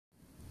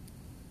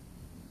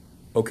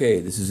Okay,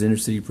 this is Inner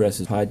City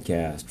Press's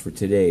podcast for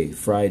today,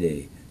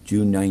 Friday,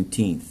 June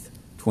 19th,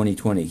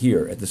 2020,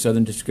 here at the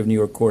Southern District of New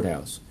York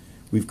Courthouse.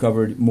 We've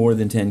covered more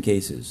than 10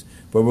 cases,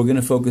 but we're going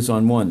to focus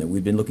on one that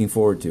we've been looking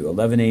forward to,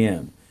 11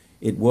 a.m.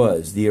 It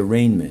was the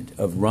arraignment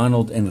of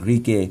Ronald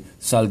Enrique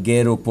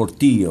Salguero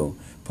Portillo,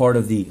 part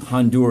of the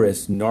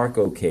Honduras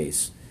narco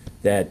case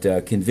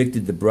that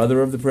convicted the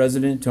brother of the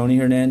president, Tony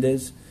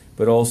Hernandez,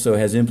 but also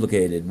has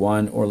implicated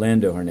Juan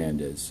Orlando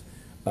Hernandez,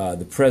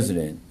 the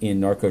president, in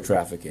narco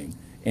trafficking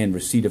and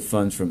receipt of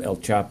funds from El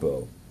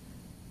Chapo,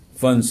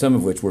 funds some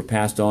of which were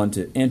passed on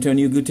to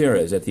Antonio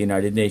Guterres at the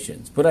United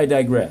Nations. But I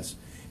digress.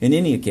 In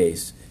any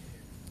case,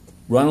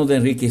 Ronald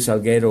Enrique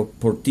Salguero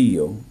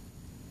Portillo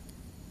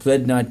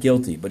pled not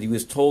guilty, but he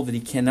was told that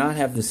he cannot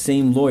have the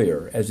same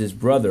lawyer as his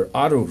brother,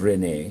 Otto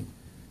Rene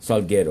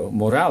Salguero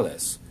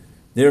Morales.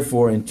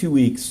 Therefore, in 2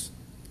 weeks,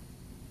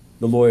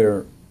 the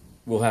lawyer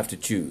will have to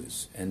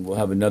choose, and we'll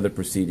have another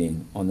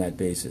proceeding on that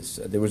basis.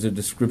 There was a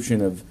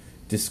description of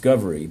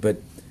discovery, but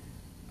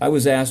I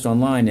was asked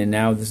online, and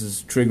now this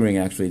is triggering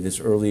actually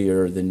this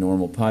earlier than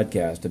normal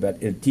podcast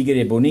about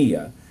Tigre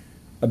Bonilla,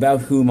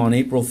 about whom on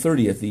April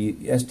 30th the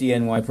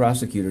SDNY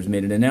prosecutors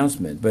made an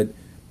announcement, but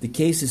the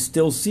case is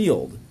still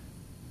sealed.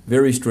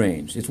 Very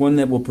strange. It's one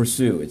that we'll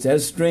pursue. It's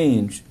as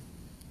strange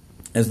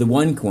as the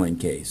OneCoin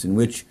case, in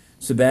which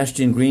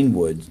Sebastian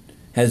Greenwood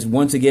has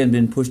once again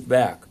been pushed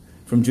back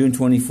from June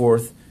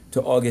 24th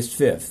to August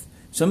 5th.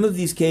 Some of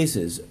these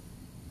cases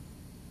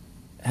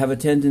have a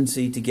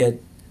tendency to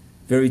get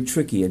very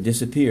tricky and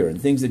disappear, and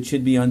things that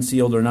should be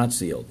unsealed are not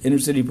sealed. Inner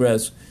City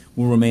Press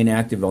will remain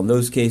active on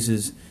those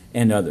cases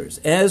and others,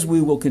 as we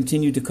will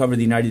continue to cover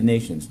the United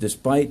Nations,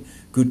 despite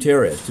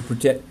Guterres,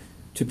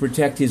 to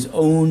protect his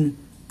own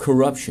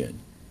corruption,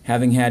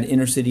 having had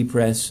Inner City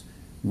Press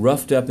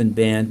roughed up and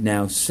banned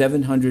now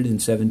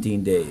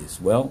 717 days.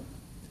 Well,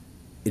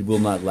 it will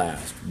not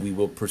last. We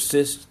will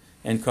persist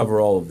and cover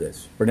all of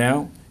this. For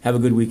now, have a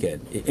good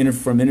weekend.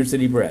 From Inner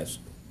City Press,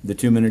 the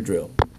 2-minute drill.